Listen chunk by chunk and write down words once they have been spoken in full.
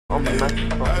On me, man.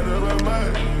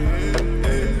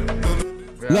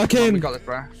 Lock in. We got this,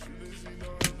 bro.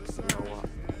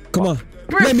 Come on.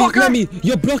 Let me.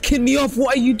 You're blocking me off.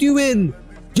 What are you doing?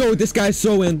 Yo, this guy's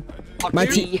throwing. My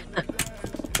team.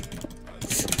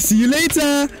 See you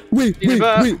later. Wait.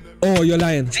 Oh, you're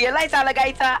lying. See you later,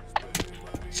 alligator.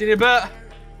 See you in a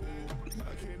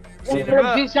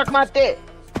bit. Suck my dick.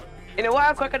 In a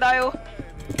while, crocodile.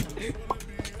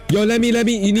 Yo, let me.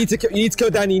 You need to kill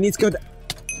Danny. You need to kill.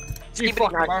 See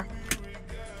fuck, bro.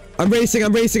 I'm racing. I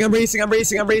beat him. I'm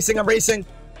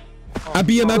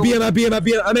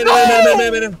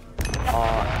in.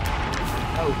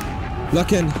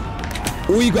 Lock in.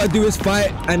 All you gotta do is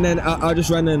fight, and then I'll just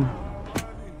run in.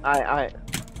 Alright.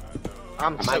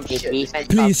 I'm so shit.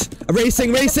 Please.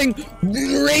 Racing.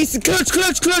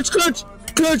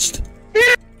 Clutched.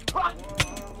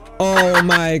 Oh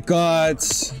my god.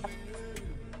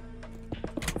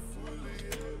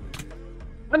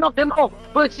 I knocked him off,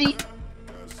 pussy.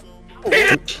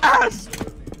 Ass!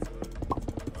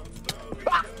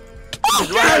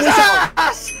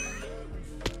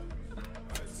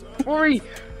 Hurry!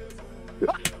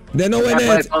 They're nowhere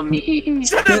near. Send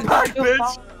him back,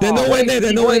 bitch! They're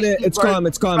nowhere near. It's calm.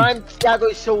 Prime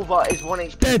Thiago Silva is 1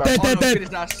 HP.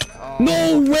 Dead.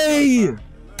 No way!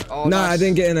 Oh, nah, I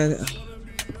didn't get in it.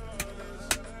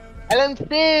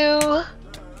 LM2!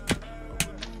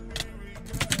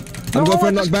 I'm going for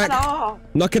a knockback.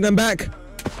 Knocking them back.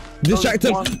 Distract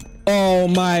him. Oh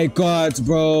my god,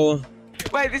 bro.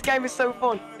 Wait, this game is so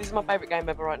fun. This is my favourite game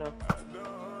ever right now.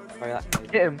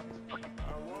 Hit him.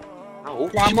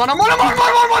 Oh. I'm on.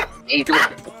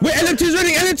 Wait, LM2's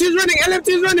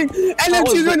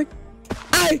running.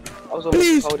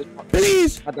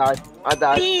 Please. I died.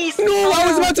 Please. No, I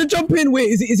was about to jump in. Wait,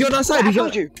 is he on our side? I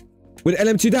killed you. Would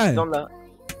LM2 die?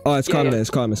 Oh, it's calm. Yeah. It's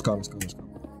calm.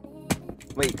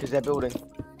 Wait, because they're building.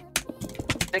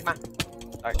 Big man.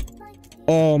 Alright.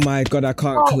 Oh my god, I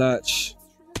can't clutch.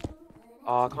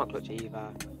 Oh, I can't clutch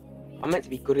either. I'm meant to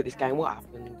be good at this game. What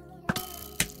happened?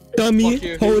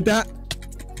 Dummy, hold that.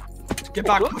 Get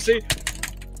back,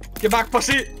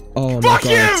 pussy. Oh my Fuck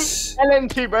god. you!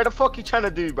 LM2, bro. The fuck you trying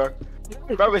to do, bro?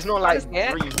 Bro, it's not like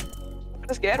green.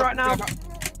 I'm scared right now.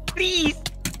 Please.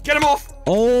 Get him off.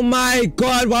 Oh my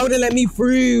god, why would it let me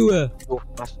through?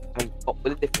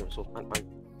 With a difference.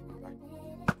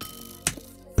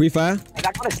 Pre-fire?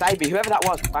 That kind of saved me. Whoever that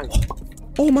was, bang.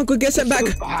 Oh my god, get sent back.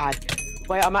 So bad.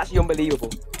 Wait, I'm actually unbelievable.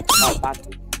 That was bad.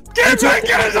 Get his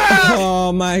ass!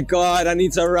 Oh my god, I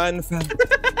need to run, fam.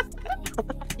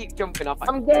 Keep jumping up.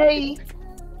 I'm gay.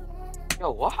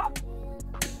 Yo, what?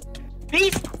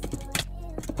 Please.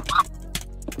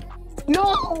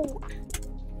 No.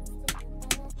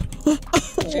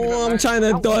 Oh, I'm trying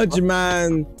to dodge,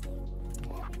 man.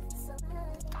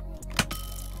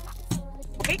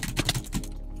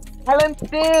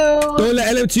 LM2. Don't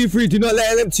let LM2 through. Do not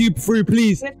let LM2 through,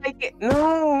 please. Let's make it.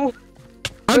 No.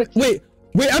 Wait,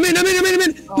 I'm in.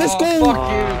 Let's go.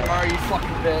 Fuck you, bro, you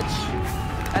fucking bitch.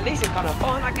 At least it's kind of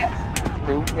fun, I guess.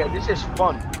 Yeah, this is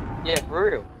fun. Yeah, for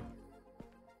real.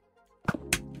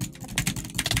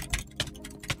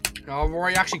 Oh,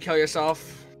 Rory, actually kill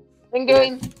yourself. In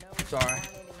game. Sorry.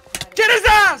 Get his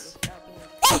ass!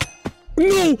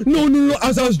 No.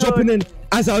 As I was dropping in,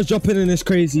 it's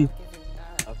crazy.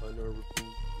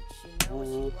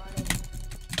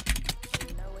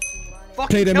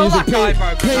 Play the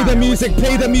music,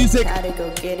 play the music.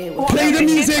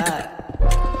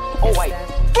 Oh wait.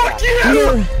 Fuck you! No.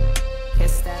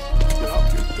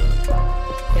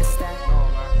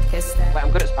 Wait, I'm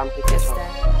good at spam kicking.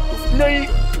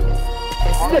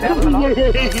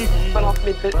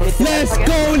 Let's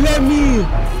go, Lemmy!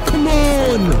 Come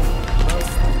on!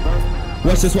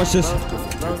 Watch this.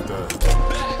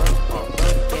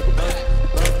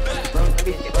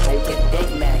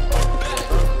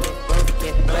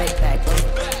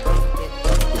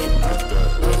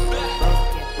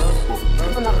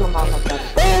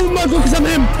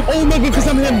 Oh my god, because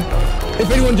I'm him! If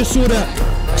anyone just saw that.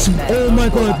 Oh my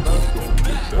god.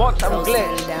 What? I'm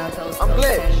glitched.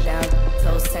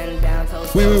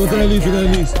 Wait, we're gonna lose.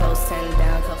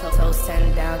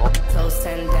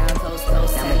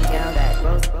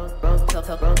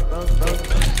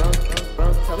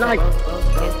 Nice.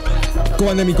 Go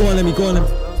on, Lemmy.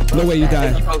 No way you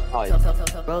die.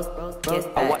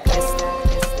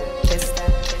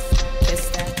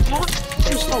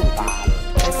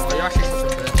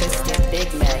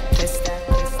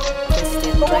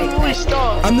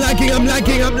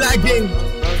 I'm lagging.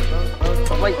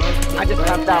 Wait, I just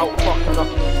tapped out. Fucking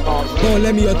off. Oh,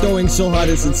 Lemmy, you're throwing so hard,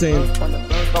 it's insane.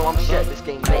 Oh, I'm shit at this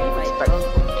game.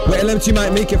 Wait, LM2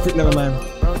 might make it for it, never mind.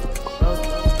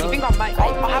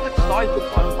 I could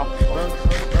find fucking one.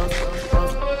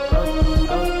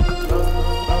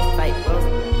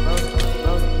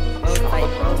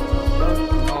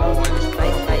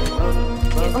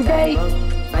 Okay.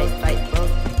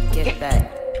 Get that.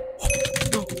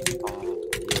 Oh,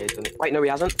 yeah, he's done it. Wait, no, he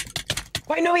hasn't.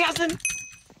 Wait, no, he hasn't.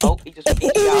 Oh, he just. Oh my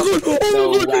god!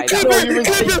 Oh my god! Clap it! You're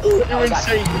insane. Clap it! You're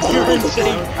insane. You're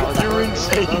insane. You're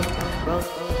insane.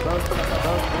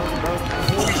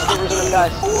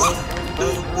 Guys.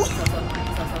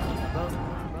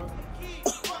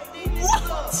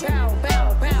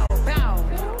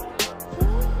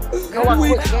 Go on,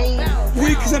 quick game.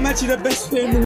 Wait, because I'm actually the best fan.